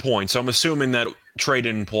 40 points, so I'm assuming that Trey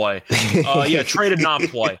didn't play. Yeah, Trey did not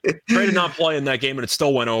play. Trey did not play in that game, and it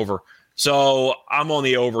still went over. So I'm on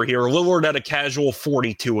the over here. Lillard had a casual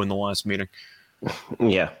 42 in the last meeting.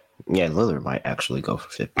 Yeah, Lillard might actually go for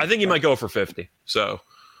 50. I think he might go for 50. So,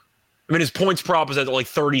 I mean, his points prop is at like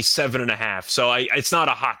 37.5. So it's not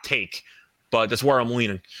a hot take, but that's where I'm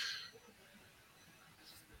leaning.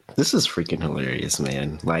 This is freaking hilarious,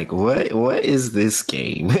 man. Like, what is this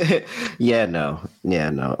game? Yeah, no.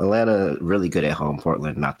 Atlanta really good at home.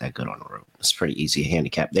 Portland not that good on the road. It's pretty easy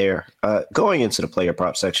handicap there. Going into the player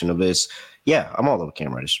prop section of this, yeah, I'm all over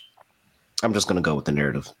Cam Reddish. I'm just going to go with the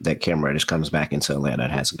narrative that Cam Reddish comes back into Atlanta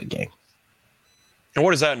and has a good game. And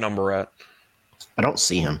what is that number at? I don't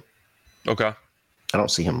see him. Okay. I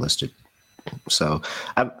don't see him listed. So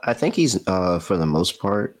I think he's, for the most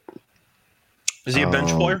part. Is he a bench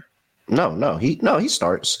player? No, he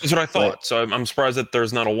starts. That's what I thought. So I'm surprised that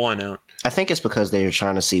there's not a line out. I think it's because they're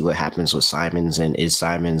trying to see what happens with Simons, and is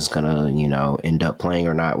Simons gonna, end up playing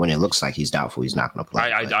or not? When it looks like he's doubtful, he's not gonna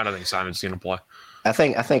play. I don't think Simons is gonna play. I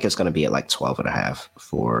think it's gonna be at like 12.5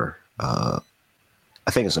 for. I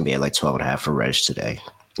think it's gonna be at like 12.5 for Reddish today,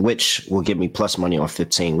 which will give me plus money on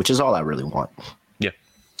 15, which is all I really want. Yeah.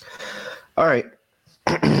 All right.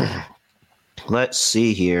 Let's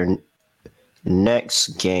see here.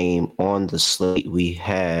 Next game on the slate, we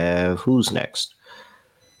have who's next?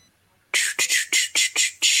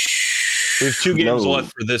 We have two games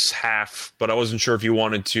left for this half, but I wasn't sure if you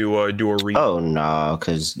wanted to do a read. Oh no,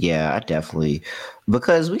 because we got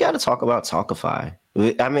to talk about Talkify.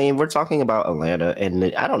 I mean, we're talking about Atlanta,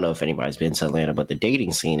 and I don't know if anybody's been to Atlanta, but the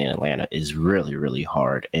dating scene in Atlanta is really, really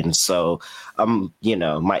hard. And so,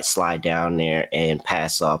 might slide down there and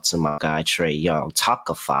pass off to my guy Trae Young.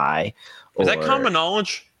 Talkify. Is that common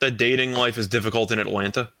knowledge that dating life is difficult in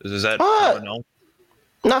Atlanta? Is that common knowledge?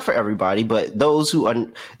 Not for everybody, but those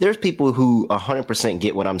there's people who 100%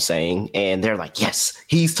 get what I'm saying, and they're like, yes,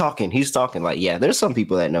 he's talking. Like, yeah, there's some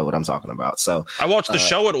people that know what I'm talking about. So I watched the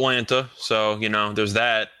show Atlanta, so there's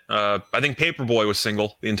that. I think Paperboy was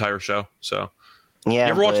single the entire show. So yeah,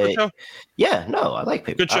 you ever watched the show? Yeah, no, I like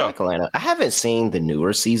Paperboy. Good show. I like Atlanta. I haven't seen the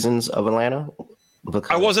newer seasons of Atlanta.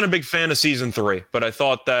 I wasn't a big fan of season 3, but I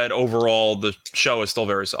thought that overall the show is still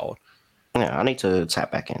very solid. Yeah, I need to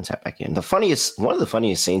tap back in. One of the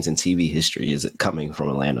funniest scenes in TV history is it coming from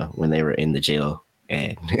Atlanta when they were in the jail.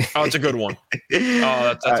 And oh, it's a good one.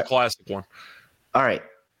 Oh, that's a classic one. All right.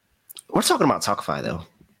 We're talking about Talkify, though.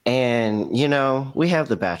 And, we have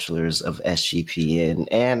the bachelors of SGPN.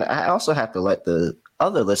 And I also have to let the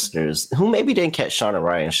other listeners who maybe didn't catch Sean and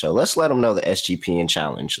Ryan's show, let's let them know the SGPN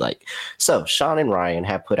challenge. So Sean and Ryan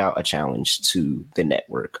have put out a challenge to the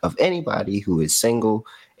network of anybody who is single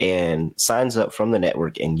and signs up from the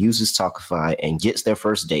network and uses Talkify and gets their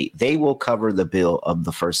first date. They will cover the bill of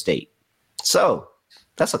the first date. So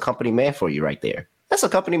that's a company man for you right there. That's a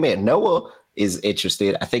company man. Noah is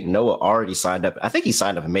interested. I think Noah already signed up. I think he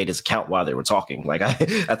signed up and made his account while they were talking. Like I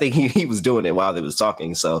think he was doing it while they was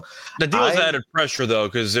talking. So the deal is added pressure though,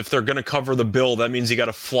 because if they're going to cover the bill, that means you got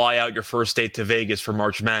to fly out your first date to Vegas for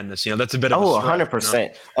March Madness. That's a bit of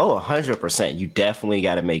 100%. Oh, 100%. You definitely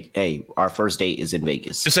got to make. Hey, our first date is in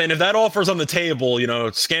Vegas. Just saying, if that offer's on the table,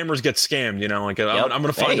 scammers get scammed. I'm going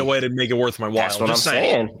to find a way to make it worth my while. That's what I'm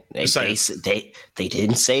saying. They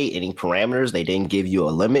didn't say any parameters. They didn't give you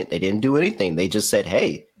a limit. They didn't do anything. They just said,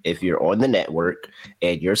 hey, if you're on the network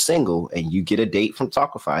and you're single and you get a date from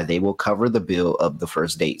Talkify, they will cover the bill of the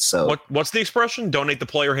first date. So what's the expression? Donate the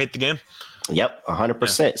player, hate the game? Yep,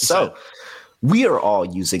 100%. Yeah, so we are all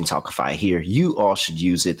using Talkify here. You all should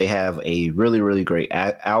use it. They have a really, really great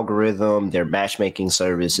algorithm. Their matchmaking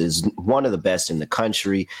service is one of the best in the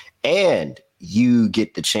country. And you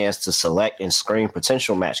get the chance to select and screen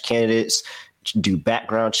potential match candidates, do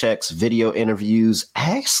background checks, video interviews,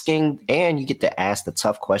 and you get to ask the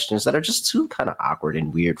tough questions that are just too kind of awkward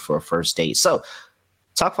and weird for a first date. So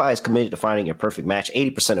Talkify is committed to finding your perfect match.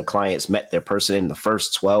 80% of clients met their person in the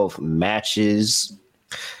first 12 matches.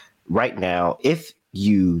 Right now, if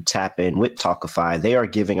you tap in with Talkify, they are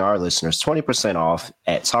giving our listeners 20% off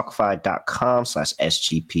at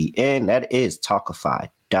Talkify.com/SGPN. That is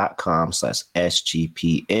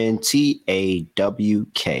Talkify.com/SGPN,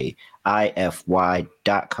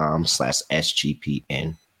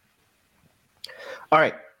 TAWKIFY.com/SGPN. All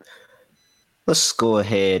right. Let's go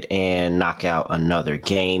ahead and knock out another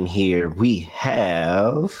game here. We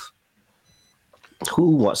have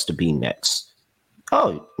who wants to be next?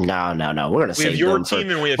 Oh, no. We're gonna save them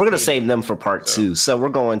we're gonna save them for part 2. So we're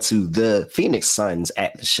going to the Phoenix Suns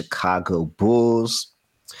at the Chicago Bulls.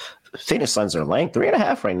 Phoenix Suns are laying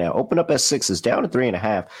 3.5 right now. Open up at 6, is down to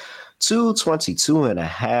 3.5.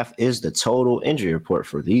 222.5 is the total injury report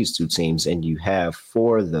for these two teams. And you have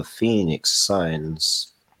for the Phoenix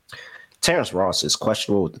Suns, Terrence Ross is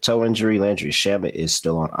questionable with the toe injury. Landry Shamet is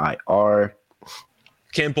still on IR.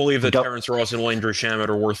 Can't believe that Terrence Ross and Landry Shamet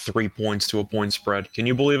are worth 3 points to a point spread. Can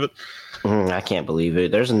you believe it? I can't believe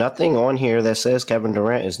it. There's nothing on here that says Kevin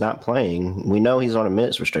Durant is not playing. We know he's on a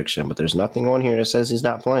minutes restriction, but there's nothing on here that says he's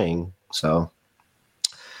not playing. So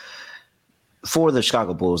for the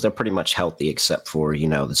Chicago Bulls, they're pretty much healthy except for,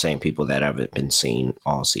 the same people that haven't been seen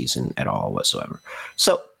all season at all whatsoever.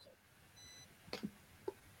 So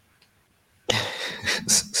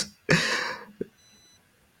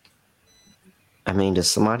I mean, does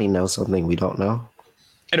somebody know something we don't know?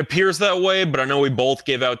 It appears that way, but I know we both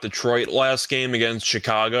gave out Detroit last game against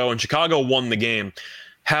Chicago, and Chicago won the game.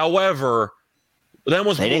 However, that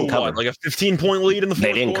was like a 15-point lead in the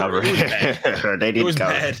fourth quarter. They didn't cover. It was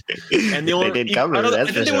bad. And they didn't cover. I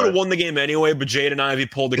think they would have won the game anyway, but Jaden Ivey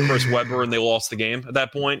pulled a Chris Webber, and they lost the game at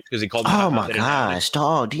that point because he called. Oh my gosh,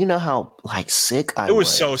 dog! Do you know how sick I was? It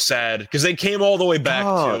was so sad because they came all the way back.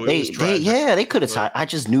 They could have tied. I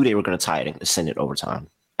just knew they were going to tie it and send it overtime.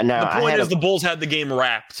 Now, the point is the Bulls had the game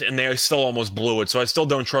wrapped, and they still almost blew it. So I still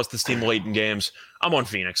don't trust this team late in games. I'm on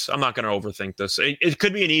Phoenix. I'm not going to overthink this. It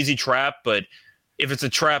could be an easy trap, but if it's a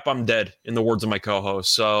trap, I'm dead, in the words of my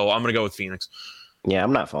co-host. So I'm going to go with Phoenix. Yeah,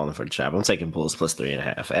 I'm not falling for the trap. I'm taking Bulls plus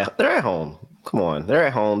 3.5. They're at home. Come on. They're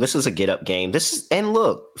at home. This is a get-up game. And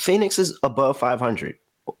look, Phoenix is above 500.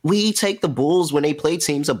 We take the Bulls when they play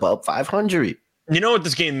teams above 500. You know what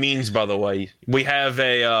this game means, by the way? We have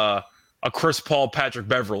a Chris Paul, Patrick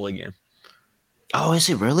Beverley game. Oh, is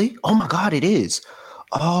it really? Oh, my God, it is.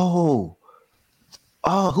 Oh,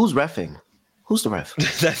 who's reffing? Who's the ref?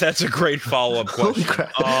 That's a great follow-up question.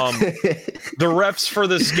 The refs for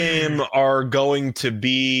this game are going to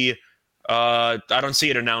be I don't see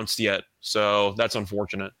it announced yet, so that's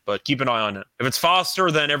unfortunate. But keep an eye on it. If it's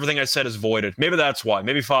Foster, then everything I said is voided. Maybe that's why.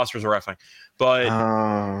 Maybe Foster's reffing. But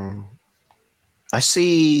I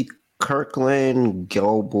see Kirkland,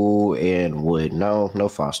 Goebel, and Wood. No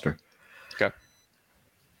Foster. Okay.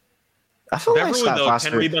 I feel like Scott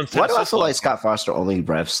Foster. Why do I feel like Scott Foster only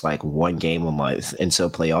refs like one game a month until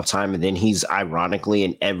playoff time, and then he's ironically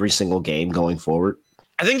in every single game going forward?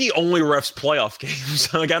 I think he only refs playoff games.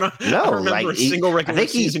 I don't remember a single regular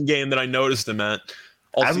season game that I noticed him at.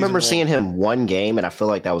 I remember seeing him one game, and I feel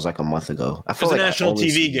like that was like a month ago. It was a national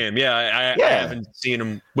TV game. Yeah, I haven't seen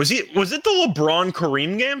him. Was it the LeBron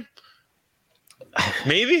Kareem game?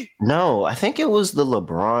 Maybe. No, I think it was the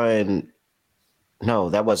LeBron.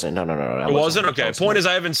 No, that wasn't. No. It wasn't? Okay. Point is,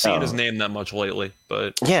 I haven't seen his name that much lately.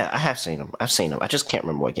 But yeah, I have seen him. I've seen him. I just can't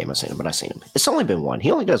remember what game I've seen him, but I've seen him. It's only been one.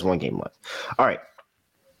 He only does one game a month. All right.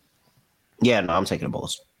 Yeah, no, I'm taking the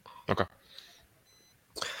Bulls. Okay.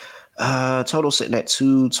 Total sitting at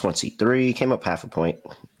 223. Came up half a point.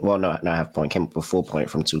 Well, no, not half a point. Came up a full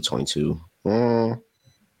point from 222. I'm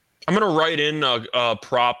going to write in a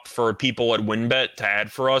prop for people at WinBet to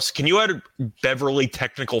add for us. Can you add Beverly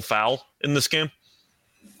technical foul in this game?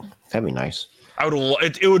 That'd be nice.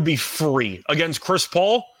 It would be free against Chris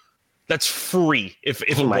Paul. That's free if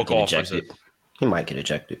a book offers it. He might get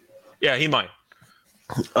ejected. Yeah, he might.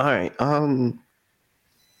 All right.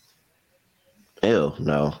 Ew,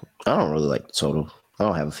 no. I don't really like the total. I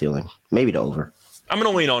don't have a feeling. Maybe the over. I'm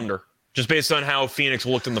going to lean under, just based on how Phoenix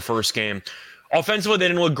looked in the first game. Offensively, they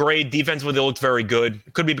didn't look great. Defensively, they looked very good.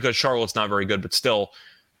 It could be because Charlotte's not very good, but still,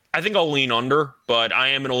 I think I'll lean under, but I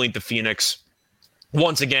am going to lean to Phoenix.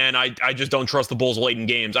 Once again, I just don't trust the Bulls late in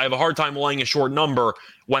games. I have a hard time laying a short number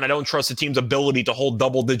when I don't trust the team's ability to hold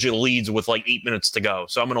double-digit leads with like 8 minutes to go.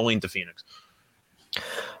 So I'm going to lean to Phoenix.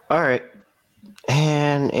 All right.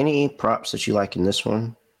 And any props that you like in this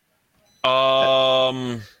one?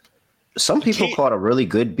 Some people call it a really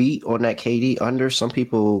good beat on that KD under. Some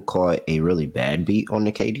people call it a really bad beat on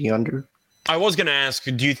the KD under. I was going to ask,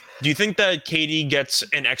 do you think that KD gets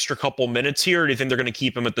an extra couple minutes here, or do you think they're going to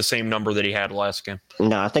keep him at the same number that he had last game?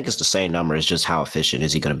 No, I think it's the same number. It's just how efficient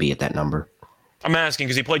is he going to be at that number? I'm asking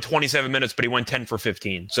because he played 27 minutes, but he went 10 for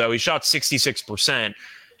 15. So he shot 66%.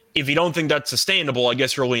 If you don't think that's sustainable, I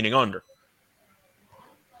guess you're leaning under.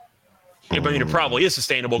 I mean, it probably is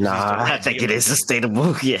sustainable. I think it is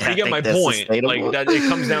sustainable. Yeah, you get my point. Like that, it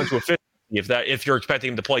comes down to efficiency. If you're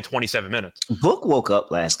expecting him to play 27 minutes. Book woke up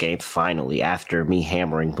last game finally after me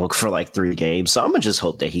hammering Book for like 3 games. So I'm gonna just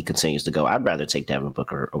hope that he continues to go. I'd rather take Devin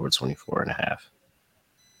Booker over 24 and a half.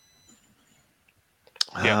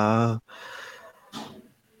 Yeah.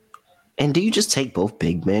 And do you just take both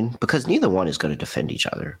big men? Because neither one is going to defend each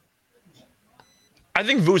other. I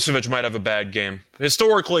think Vucevic might have a bad game.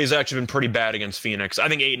 Historically, he's actually been pretty bad against Phoenix. I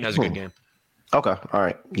think Ayton has a good game. Okay. All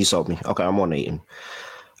right. You sold me. Okay. I'm on Ayton.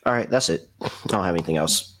 All right. That's it. I don't have anything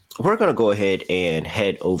else. We're going to go ahead and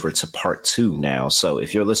head over to part 2 now. So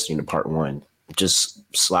if you're listening to part 1,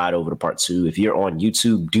 just slide over to part 2. If you're on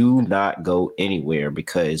YouTube, do not go anywhere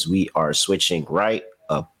because we are switching right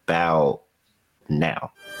about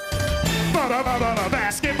now.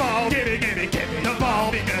 Basket.